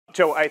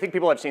So I think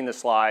people have seen this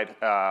slide,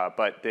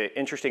 but the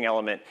interesting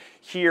element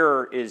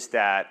here is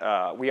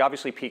that we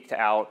obviously peaked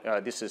out.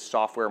 This is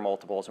software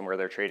multiples and where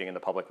they're trading in the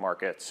public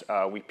markets.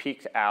 We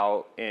peaked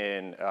out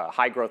in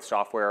high growth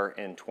software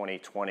in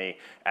 2020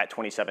 at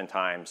 27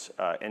 times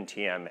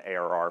NTM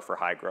ARR for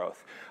high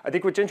growth. I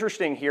think what's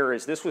interesting here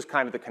is this was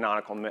kind of the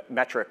canonical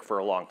metric for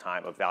a long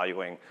time of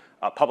valuing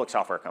public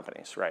software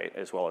companies, right,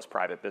 as well as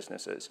private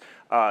businesses.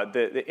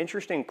 The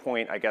interesting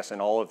point, I guess,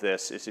 in all of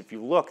this is if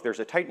you look, there's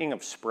a tightening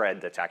of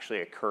spread that's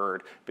actually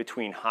occurred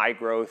between high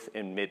growth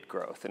and mid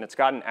growth. And it's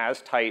gotten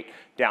as tight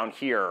down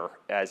here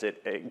as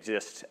it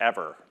exists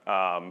ever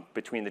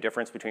between the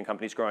difference between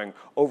companies growing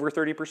over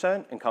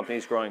 30% and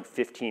companies growing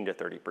 15 to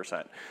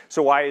 30%.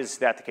 So why is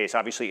that the case?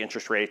 Obviously,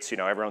 interest rates,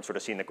 everyone's sort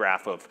of seen the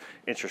graph of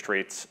interest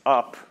rates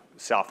up,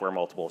 software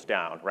multiples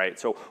down, right?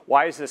 So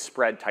why is this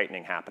spread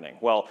tightening happening?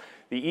 Well,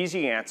 the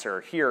easy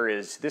answer here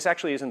is this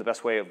actually isn't the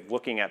best way of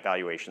looking at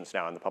valuations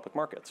now in the public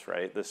markets,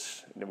 right?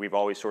 We've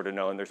always sort of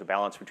known there's a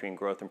balance between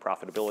growth and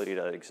profitability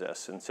that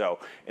exists. And so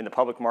in the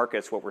public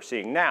markets, what we're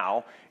seeing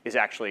now is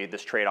actually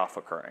this trade-off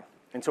occurring.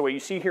 And so what you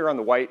see here on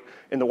the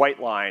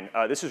white line,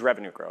 this is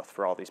revenue growth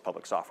for all these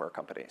public software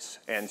companies.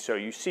 And so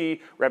you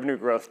see revenue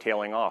growth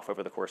tailing off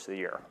over the course of the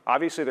year.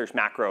 Obviously, there's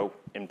macro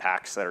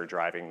impacts that are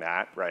driving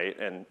that, right?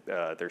 And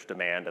there's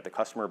demand at the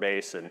customer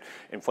base and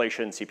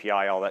inflation,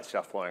 CPI, all that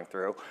stuff flowing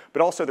through.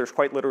 But also there's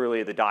quite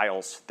literally the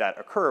dials that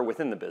occur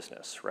within the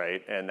business,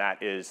 right? And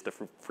that is the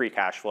free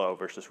cash flow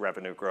versus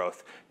revenue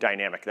growth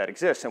dynamic that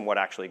exists and what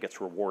actually gets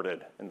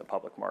rewarded in the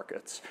public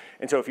markets.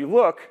 And so if you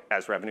look,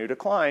 as revenue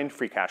declined,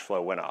 free cash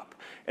flow went up.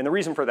 And the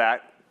reason for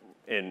that,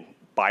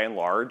 by and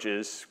large,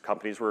 is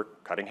companies were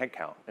cutting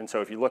headcount. And so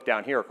if you look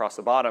down here across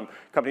the bottom,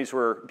 companies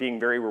were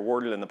being very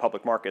rewarded in the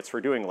public markets for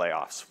doing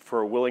layoffs,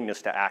 for a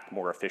willingness to act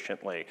more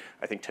efficiently.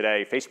 I think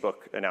today,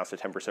 Facebook announced a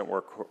 10%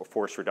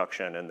 workforce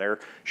reduction, and their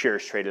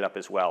shares traded up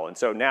as well. And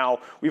so now,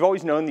 we've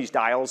always known these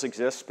dials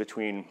exist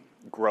between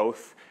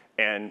growth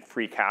and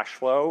free cash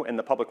flow, and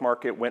the public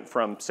market went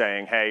from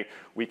saying, hey,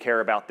 we care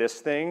about this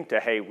thing, to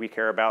hey, we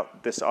care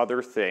about this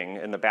other thing,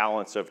 and the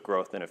balance of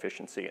growth and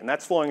efficiency. And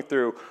that's flowing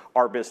through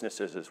our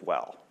businesses as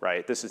well,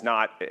 right? This is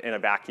not in a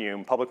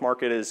vacuum. Public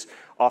market is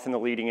often the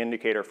leading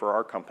indicator for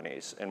our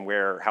companies and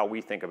how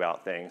we think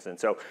about things. And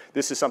so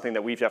this is something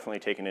that we've definitely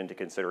taken into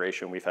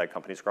consideration. We've had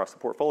companies across the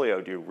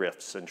portfolio do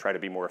RIFs and try to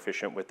be more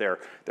efficient with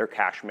their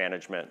cash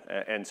management.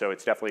 And so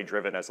it's definitely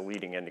driven as a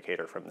leading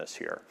indicator from this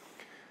here.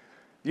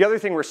 The other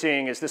thing we're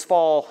seeing is this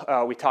fall,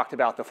 we talked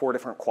about the 4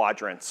 different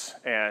quadrants,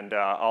 and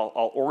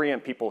I'll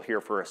orient people here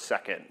for a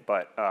second,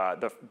 but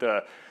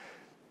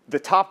the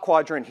top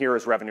quadrant here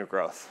is revenue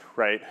growth,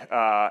 right?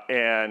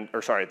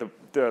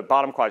 The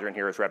bottom quadrant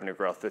here is revenue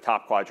growth. The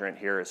top quadrant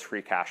here is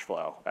free cash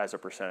flow as a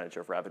percentage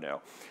of revenue.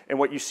 And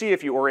what you see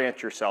if you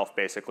orient yourself,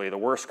 basically, the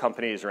worst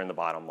companies are in the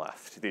bottom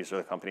left. These are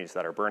the companies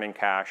that are burning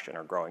cash and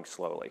are growing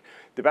slowly.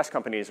 The best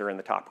companies are in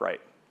the top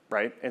right.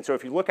 Right? And so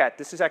if you look at,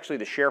 this is actually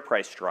the share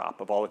price drop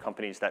of all the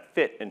companies that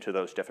fit into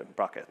those different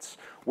buckets.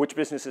 Which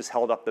businesses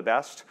held up the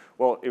best?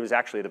 Well, it was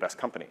actually the best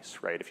companies,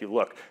 right? If you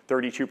look,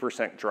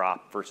 32%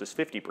 drop versus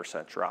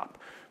 50% drop.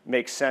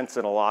 Makes sense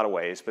in a lot of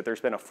ways, but there's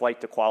been a flight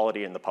to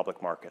quality in the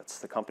public markets.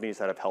 The companies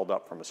that have held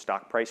up from a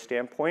stock price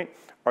standpoint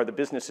are the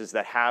businesses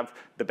that have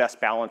the best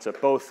balance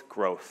of both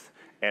growth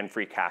and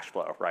free cash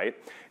flow, right?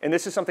 And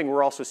this is something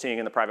we're also seeing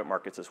in the private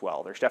markets as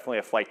well. There's definitely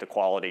a flight to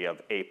quality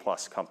of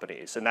A-plus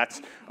companies, and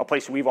that's a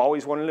place we've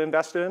always wanted to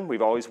invest in.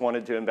 We've always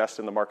wanted to invest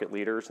in the market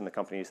leaders and the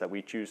companies that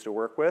we choose to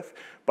work with,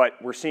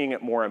 but we're seeing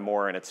it more and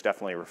more, and it's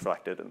definitely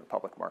reflected in the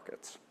public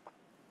markets.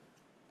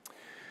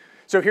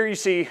 So here you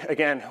see,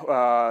 again,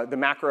 the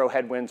macro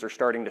headwinds are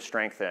starting to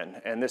strengthen.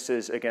 And this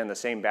is, again, the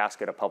same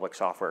basket of public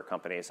software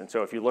companies. And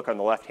so if you look on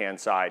the left-hand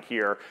side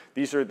here,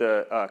 these are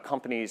the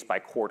companies by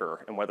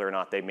quarter and whether or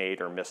not they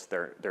made or missed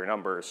their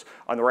numbers.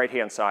 On the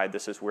right-hand side,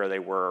 this is where they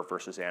were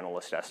versus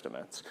analyst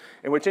estimates.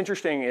 And what's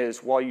interesting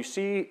is while you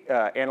see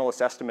analyst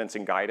estimates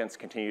and guidance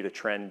continue to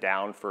trend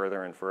down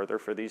further and further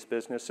for these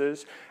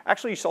businesses,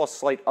 actually you saw a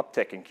slight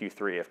uptick in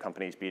Q3 of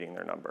companies beating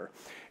their number.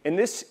 And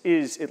this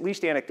is, at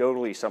least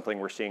anecdotally, something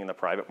we're seeing in the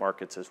private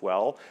markets as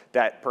well,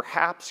 that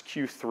perhaps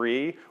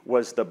Q3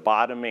 was the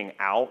bottoming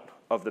out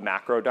of the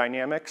macro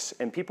dynamics,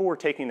 and people were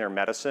taking their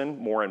medicine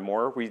more and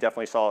more. We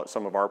definitely saw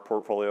some of our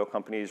portfolio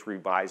companies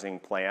revising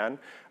plan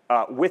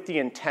with the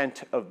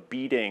intent of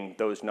beating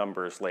those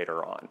numbers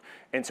later on.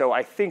 And so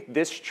I think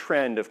this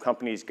trend of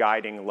companies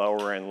guiding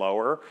lower and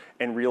lower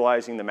and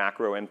realizing the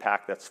macro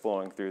impact that's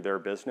flowing through their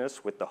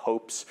business with the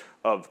hopes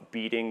of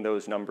beating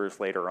those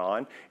numbers later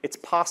on, it's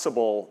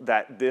possible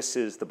that this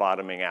is the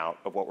bottoming out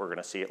of what we're going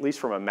to see, at least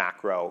from a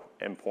macro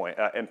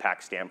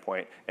impact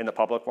standpoint in the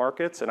public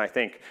markets. And I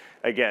think,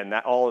 again,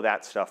 that all of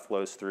that stuff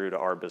flows through to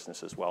our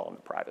business as well on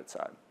the private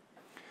side.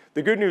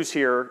 The good news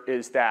here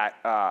is that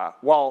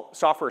while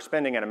software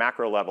spending at a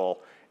macro level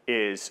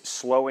is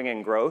slowing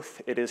in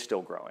growth, it is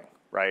still growing,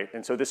 right?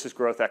 And so this is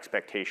growth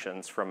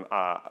expectations from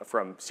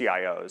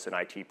CIOs and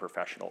IT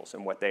professionals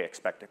and what they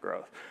expect to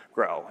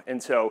grow.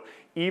 And so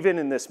even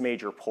in this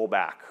major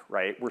pullback,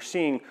 right, we're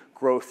seeing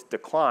growth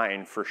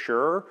decline for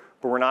sure,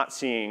 but we're not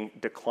seeing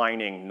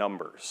declining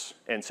numbers.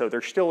 And so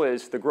there still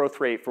is the growth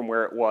rate from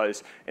where it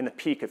was in the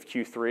peak of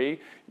Q3.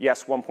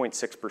 Yes,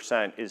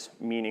 1.6% is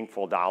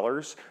meaningful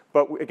dollars,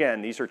 but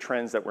again, these are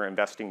trends that we're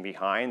investing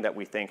behind that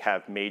we think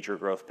have major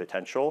growth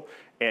potential.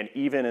 And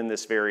even in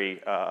this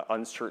very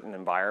uncertain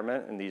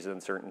environment, in these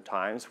uncertain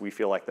times, we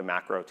feel like the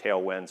macro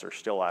tailwinds are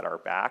still at our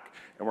back,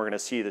 and we're gonna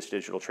see this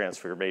digital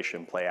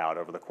transformation play out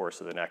over the course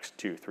of the next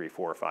 2, 3,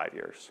 4, or 5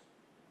 years.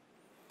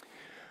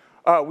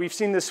 We've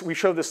seen this, we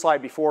showed this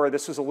slide before.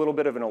 This was a little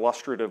bit of an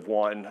illustrative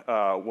one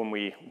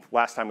when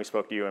last time we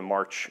spoke to you in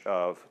March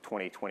of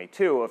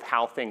 2022 of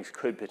how things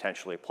could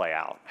potentially play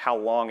out, how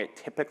long it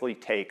typically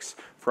takes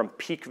from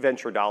peak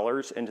venture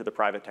dollars into the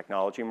private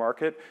technology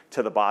market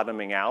to the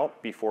bottoming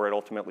out before it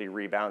ultimately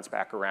rebounds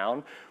back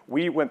around.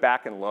 We went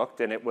back and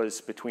looked, and it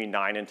was between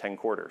 9 and 10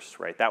 quarters,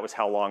 right? That was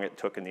how long it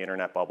took in the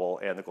internet bubble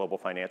and the global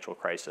financial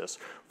crisis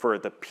for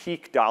the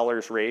peak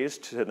dollars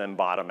raised to then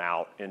bottom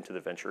out into the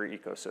venture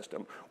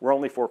ecosystem. We're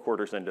only 4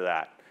 quarters into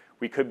that.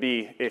 We could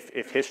be,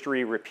 if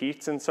history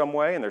repeats in some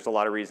way, and there's a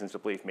lot of reasons to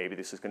believe maybe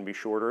this is going to be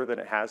shorter than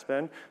it has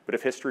been, but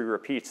if history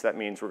repeats, that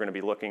means we're going to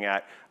be looking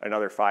at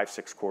another 5,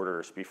 6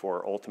 quarters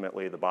before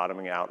ultimately the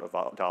bottoming out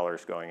of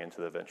dollars going into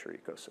the venture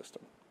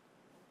ecosystem.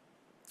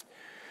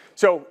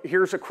 So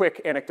here's a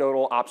quick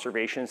anecdotal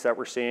observations that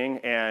we're seeing,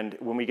 and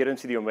when we get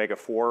into the Omega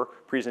 4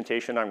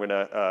 presentation, I'm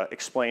gonna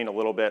explain a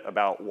little bit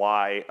about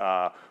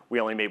why we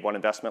only made 1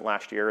 investment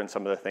last year and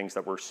some of the things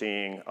that we're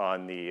seeing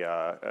on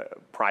the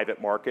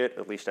private market,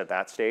 at least at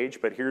that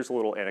stage, but here's a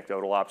little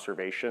anecdotal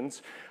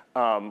observations.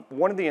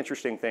 One of the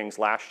interesting things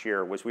last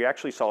year was we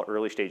actually saw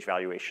early stage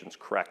valuations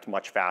correct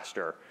much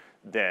faster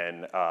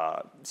than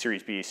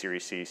Series B,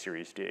 Series C,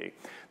 Series D.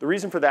 The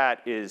reason for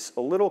that is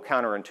a little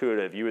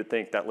counterintuitive. You would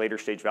think that later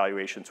stage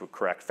valuations would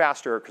correct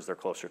faster because they're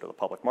closer to the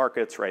public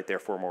markets, right?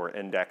 Therefore more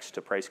indexed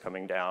to price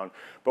coming down.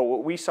 But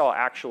what we saw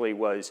actually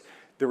was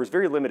there was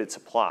very limited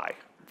supply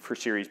for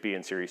Series B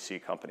and Series C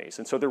companies.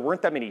 And so there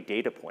weren't that many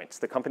data points.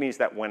 The companies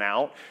that went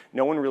out,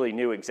 no one really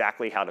knew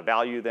exactly how to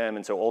value them.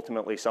 And so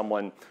ultimately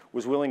someone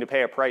was willing to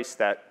pay a price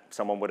that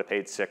someone would have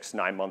paid 6,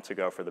 9 months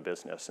ago for the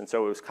business. And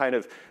so it was kind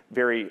of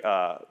very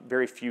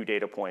few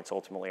data points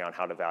ultimately on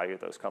how to value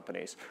those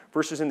companies.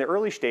 Versus in the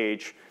early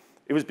stage,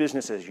 it was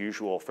business as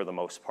usual for the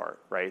most part,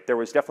 right? There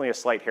was definitely a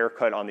slight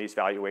haircut on these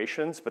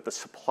valuations, but the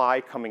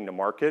supply coming to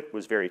market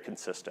was very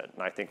consistent.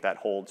 And I think that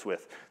holds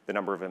with the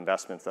number of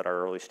investments that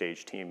our early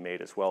stage team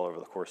made as well over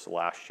the course of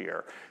last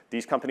year.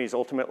 These companies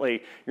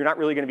ultimately, you're not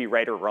really gonna be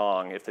right or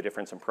wrong if the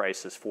difference in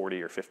price is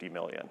 40 or 50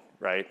 million,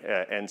 right?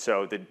 And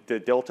so the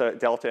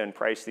delta in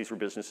price, these were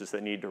businesses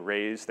that need to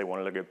raise, they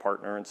wanted a good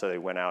partner, and so they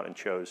went out and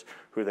chose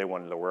who they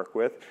wanted to work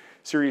with.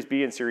 Series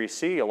B and Series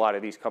C, a lot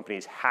of these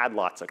companies had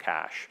lots of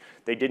cash.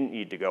 They didn't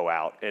need to go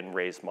out and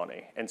raise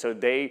money. And so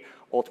they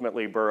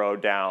ultimately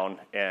burrowed down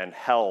and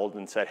held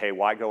and said, hey,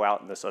 why go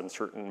out in this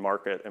uncertain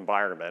market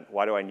environment?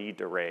 Why do I need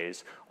to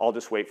raise? I'll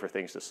just wait for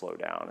things to slow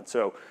down. And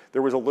so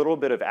there was a little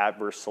bit of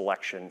adverse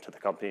selection to the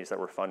companies that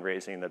were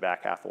fundraising in the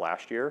back half of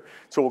last year.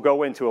 So we'll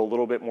go into a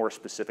little bit more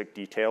specific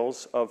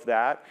details of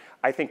that.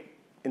 I think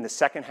in the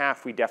second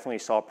half, we definitely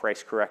saw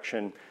price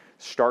correction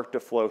start to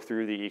flow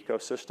through the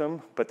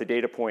ecosystem, but the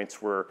data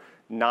points were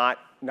not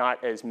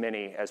as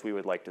many as we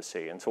would like to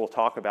see. And so we'll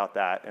talk about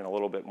that in a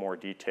little bit more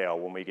detail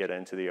when we get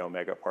into the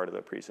Omega part of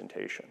the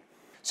presentation.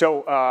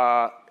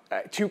 So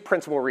 2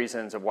 principal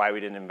reasons of why we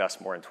didn't invest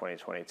more in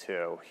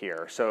 2022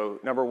 here. So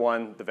number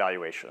 1, the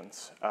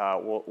valuations.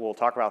 We'll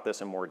talk about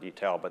this in more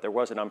detail, but there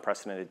was an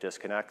unprecedented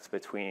disconnect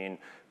between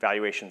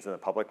valuations in the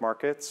public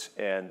markets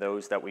and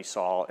those that we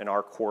saw in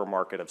our core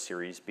market of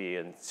Series B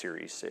and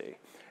Series C.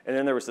 And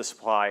then there was the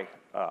supply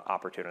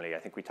opportunity. I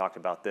think we talked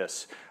about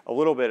this a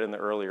little bit in the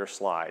earlier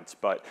slides,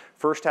 but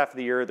first half of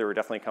the year, there were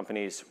definitely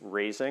companies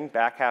raising.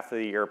 Back half of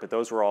the year, but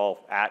those were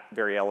all at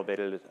very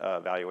elevated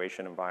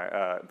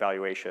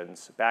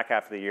valuations. Back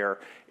half of the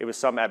year, it was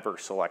some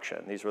adverse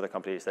selection. These were the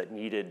companies that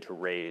needed to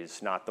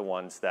raise, not the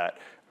ones that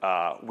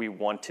we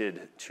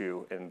wanted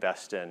to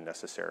invest in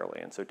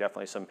necessarily. And so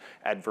definitely some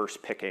adverse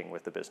picking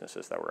with the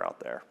businesses that were out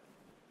there.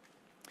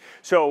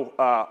 So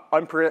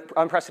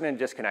unprecedented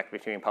disconnect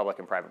between public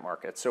and private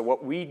markets. So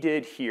what we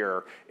did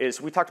here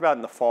is we talked about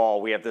in the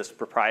fall, we have this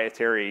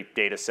proprietary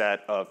data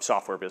set of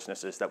software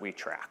businesses that we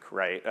track,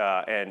 right?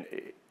 And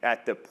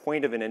at the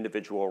point of an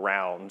individual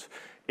round,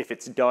 if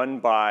it's done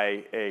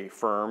by a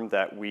firm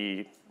that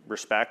we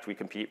respect, we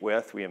compete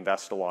with, we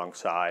invest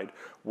alongside.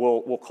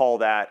 We'll call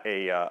that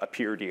a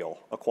peer deal,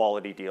 a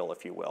quality deal,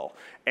 if you will.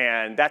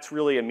 And that's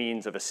really a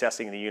means of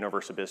assessing the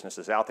universe of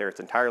businesses out there. It's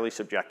entirely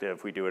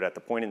subjective. We do it at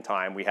the point in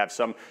time. We have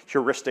some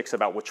heuristics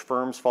about which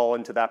firms fall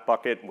into that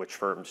bucket and which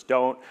firms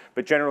don't.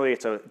 But generally,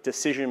 it's a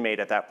decision made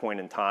at that point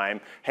in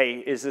time. Hey,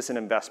 is this an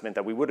investment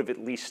that we would have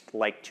at least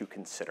liked to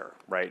consider,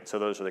 right? So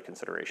those are the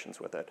considerations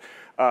with it.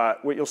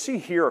 What you'll see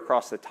here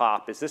across the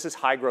top is this is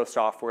high growth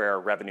software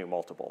revenue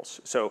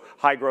multiples. So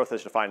high growth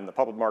is defined in the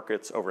public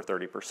markets over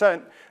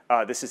 30%.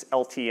 This is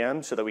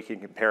LTM so that we can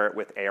compare it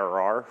with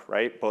ARR,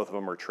 right? Both of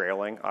them are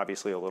trailing,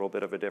 obviously a little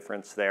bit of a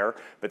difference there,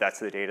 but that's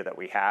the data that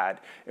we had.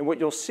 And what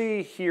you'll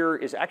see here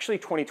is actually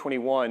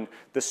 2021,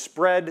 the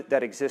spread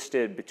that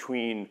existed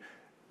between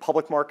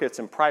public markets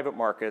and private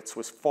markets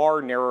was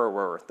far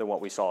narrower than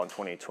what we saw in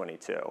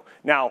 2022.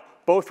 Now,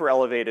 both were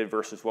elevated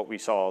versus what we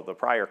saw the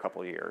prior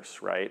couple of years,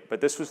 right?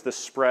 But this was the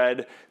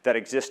spread that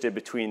existed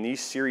between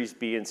these Series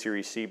B and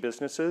Series C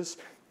businesses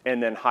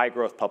and then high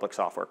growth public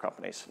software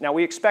companies. Now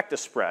we expect a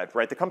spread,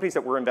 right? The companies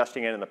that we're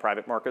investing in the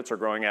private markets are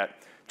growing at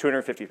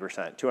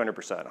 250%,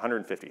 200%,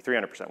 150,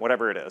 300%,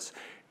 whatever it is.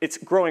 It's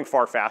growing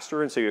far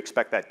faster, and so you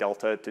expect that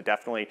delta to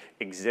definitely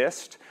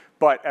exist.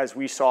 But as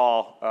we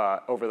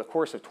saw over the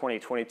course of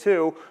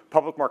 2022,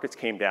 public markets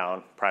came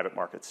down, private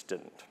markets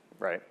didn't,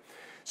 right?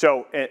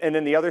 So, and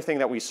then the other thing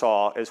that we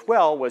saw as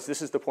well was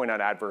this is the point on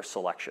adverse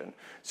selection.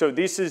 So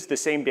this is the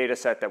same data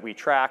set that we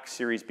track,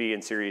 Series B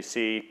and Series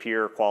C,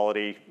 peer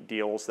quality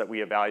deals that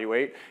we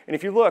evaluate. And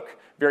if you look,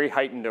 very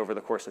heightened over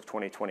the course of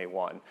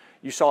 2021.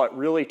 You saw it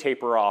really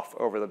taper off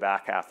over the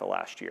back half of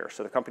last year.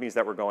 So the companies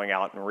that were going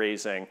out and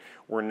raising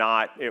were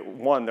not,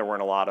 one, there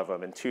weren't a lot of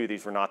them, and two,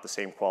 these were not the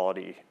same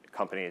quality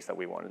companies that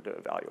we wanted to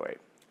evaluate.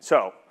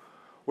 So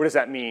what does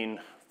that mean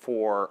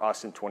for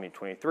us in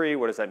 2023?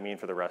 What does that mean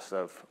for the rest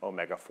of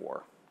Omega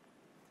 4?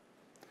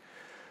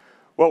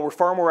 Well, we're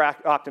far more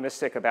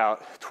optimistic about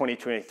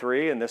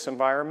 2023 in this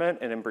environment,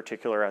 and in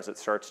particular as it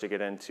starts to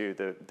get into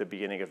the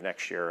beginning of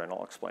next year, and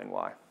I'll explain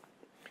why.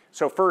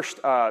 So first,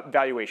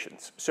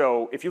 valuations.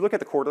 So if you look at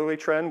the quarterly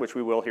trend, which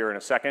we will here in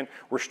a second,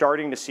 we're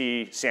starting to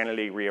see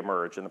sanity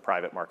reemerge in the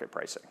private market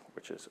pricing,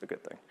 which is a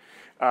good thing.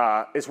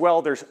 As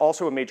well, there's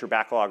also a major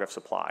backlog of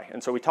supply.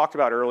 And so we talked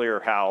about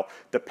earlier how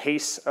the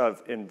pace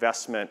of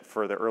investment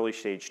for the early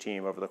stage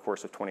team over the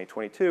course of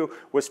 2022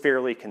 was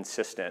fairly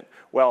consistent.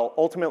 Well,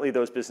 ultimately,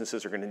 those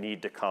businesses are going to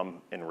need to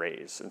come and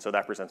raise. And so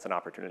that presents an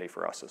opportunity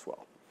for us as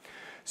well.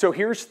 So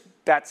here's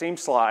that same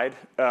slide,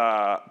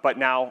 but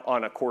now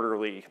on a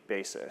quarterly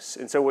basis.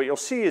 And so what you'll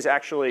see is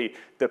actually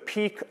the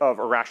peak of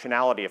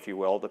irrationality, if you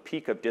will, the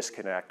peak of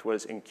disconnect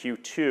was in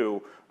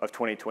Q2 of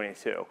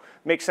 2022.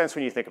 Makes sense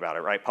when you think about it,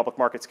 right? Public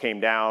markets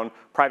came down,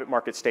 private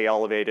markets stay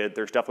elevated.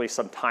 There's definitely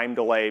some time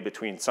delay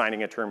between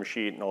signing a term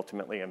sheet and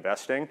ultimately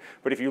investing.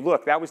 But if you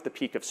look, that was the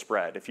peak of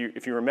spread. If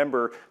you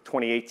remember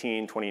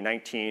 2018,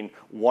 2019,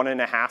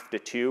 1.5 to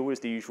 2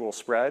 was the usual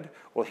spread.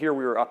 Well, here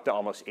we were up to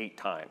almost 8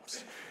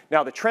 times.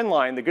 Now the trend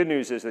line, the good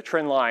news is the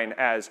trend line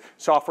as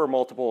software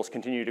multiples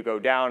continue to go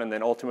down and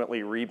then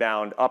ultimately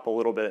rebound up a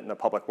little bit in the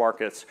public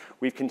markets,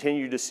 we've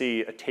continued to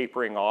see a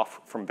tapering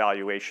off from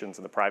valuations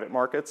in the private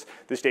markets.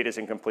 This data is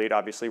incomplete,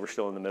 obviously, we're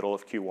still in the middle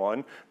of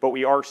Q1, but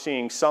we are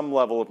seeing some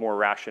level of more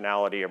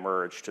rationality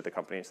emerge to the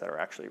companies that are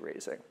actually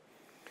raising.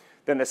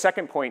 Then the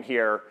second point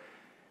here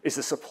is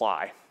the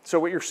supply. So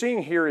what you're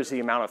seeing here is the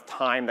amount of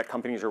time that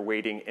companies are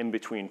waiting in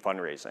between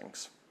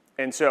fundraisings.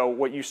 And so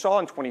what you saw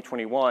in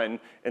 2021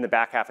 in the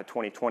back half of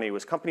 2020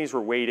 was companies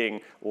were waiting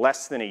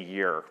less than a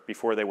year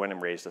before they went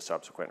and raised a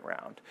subsequent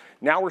round.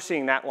 Now we're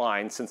seeing that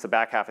line since the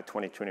back half of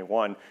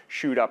 2021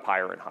 shoot up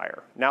higher and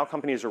higher. Now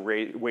companies are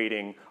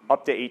waiting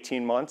up to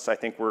 18 months. I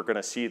think we're going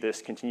to see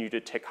this continue to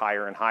tick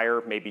higher and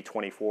higher, maybe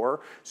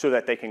 24, so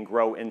that they can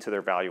grow into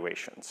their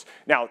valuations.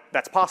 Now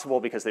that's possible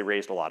because they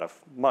raised a lot of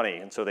money,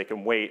 and so they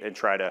can wait and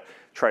try to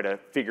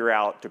figure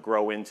out to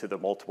grow into the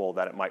multiple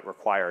that it might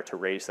require to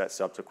raise that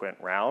subsequent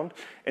round.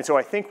 And so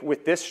I think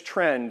with this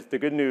trend, the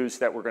good news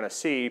that we're going to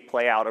see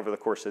play out over the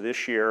course of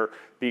this year,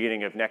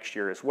 beginning of next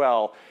year as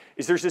well,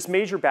 is there's this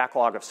major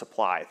backlog of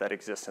supply that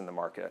exists in the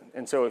market.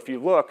 And so if you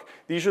look,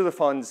 these are the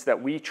funds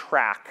that we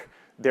track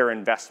their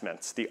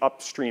investments, the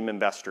upstream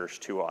investors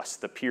to us,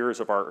 the peers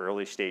of our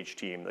early stage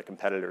team, the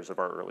competitors of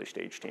our early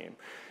stage team.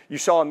 You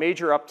saw a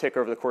major uptick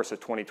over the course of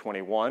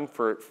 2021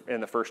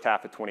 in the first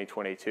half of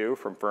 2022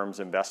 from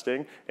firms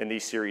investing in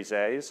these Series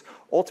A's.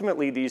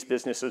 Ultimately, these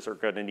businesses are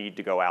going to need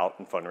to go out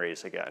and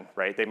fundraise again,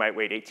 right? They might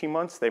wait 18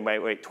 months, they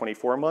might wait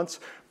 24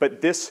 months,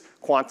 but this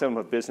quantum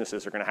of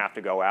businesses are going to have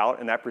to go out,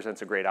 and that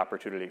presents a great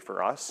opportunity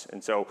for us.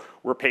 And so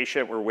we're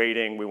patient, we're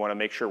waiting, we want to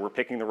make sure we're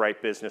picking the right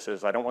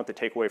businesses. I don't want the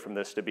takeaway from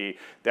this to be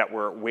that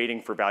we're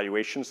waiting for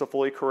valuations to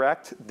fully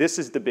correct. This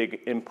is the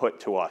big input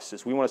to us,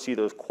 is we want to see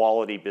those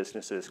quality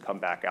businesses come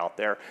back out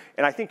there.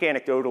 And I think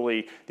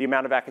anecdotally, the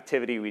amount of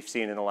activity we've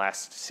seen in the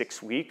last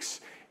 6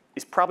 weeks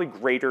is probably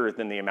greater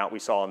than the amount we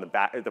saw in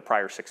the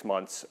prior 6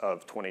 months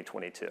of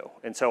 2022.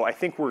 And so I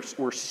think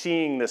we're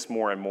seeing this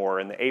more and more,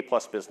 and the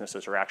A-plus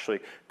businesses are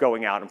actually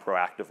going out and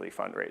proactively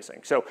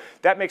fundraising. So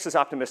that makes us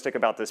optimistic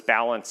about this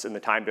balance and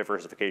the time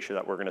diversification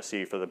that we're going to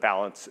see for the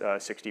balance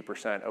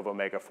 60% of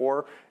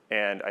Omega-4,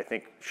 and I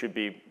think should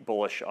be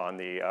bullish on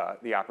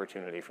the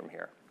opportunity from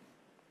here.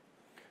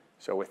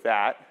 So with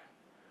that,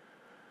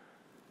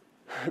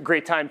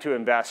 great time to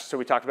invest. So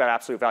we talked about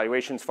absolute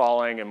valuations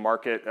falling and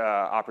market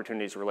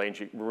opportunities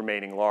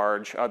remaining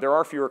large. There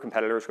are fewer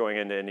competitors going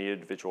into any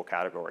individual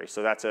category.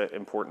 So that's an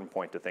important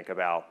point to think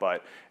about.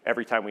 But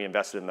every time we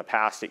invested in the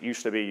past, it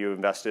used to be you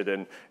invested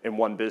in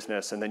one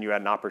business and then you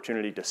had an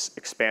opportunity to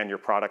expand your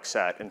product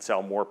set and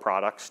sell more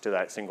products to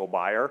that single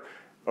buyer.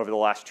 Over the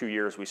last 2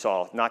 years, we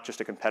saw not just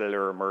a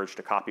competitor emerge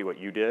to copy what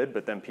you did,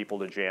 but then people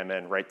to jam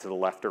in right to the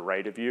left or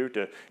right of you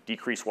to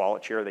decrease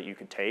wallet share that you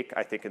could take.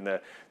 I think in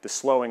the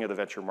slowing of the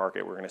venture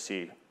market, we're going to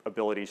see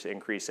abilities to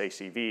increase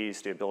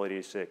ACVs, the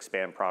abilities to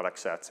expand product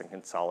sets and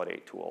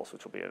consolidate tools,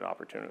 which will be an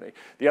opportunity.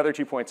 The other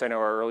 2 points I know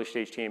our early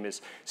stage team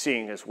is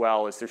seeing as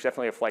well is there's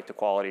definitely a flight to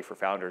quality for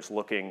founders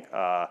looking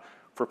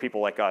for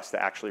people like us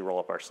to actually roll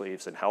up our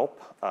sleeves and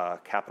help.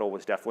 Capital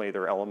was definitely,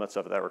 there were elements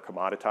of it that were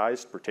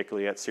commoditized,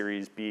 particularly at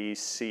Series B,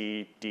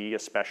 C, D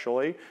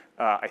especially.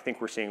 I think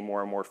we're seeing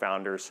more and more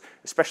founders,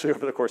 especially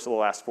over the course of the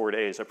last 4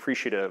 days,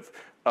 appreciative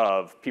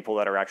of people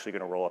that are actually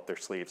going to roll up their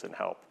sleeves and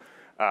help.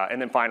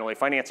 And then finally,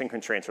 financing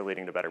constraints are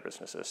leading to better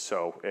businesses.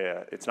 So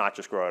it's not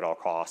just grow at all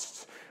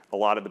costs. A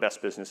lot of the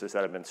best businesses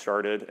that have been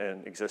started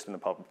and exist in the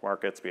public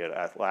markets, be it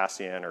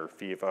Atlassian or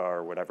Viva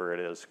or whatever it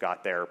is,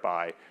 got there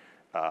by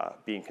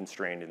being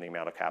constrained in the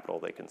amount of capital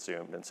they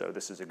consumed. And so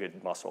this is a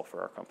good muscle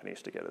for our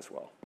companies to get as well.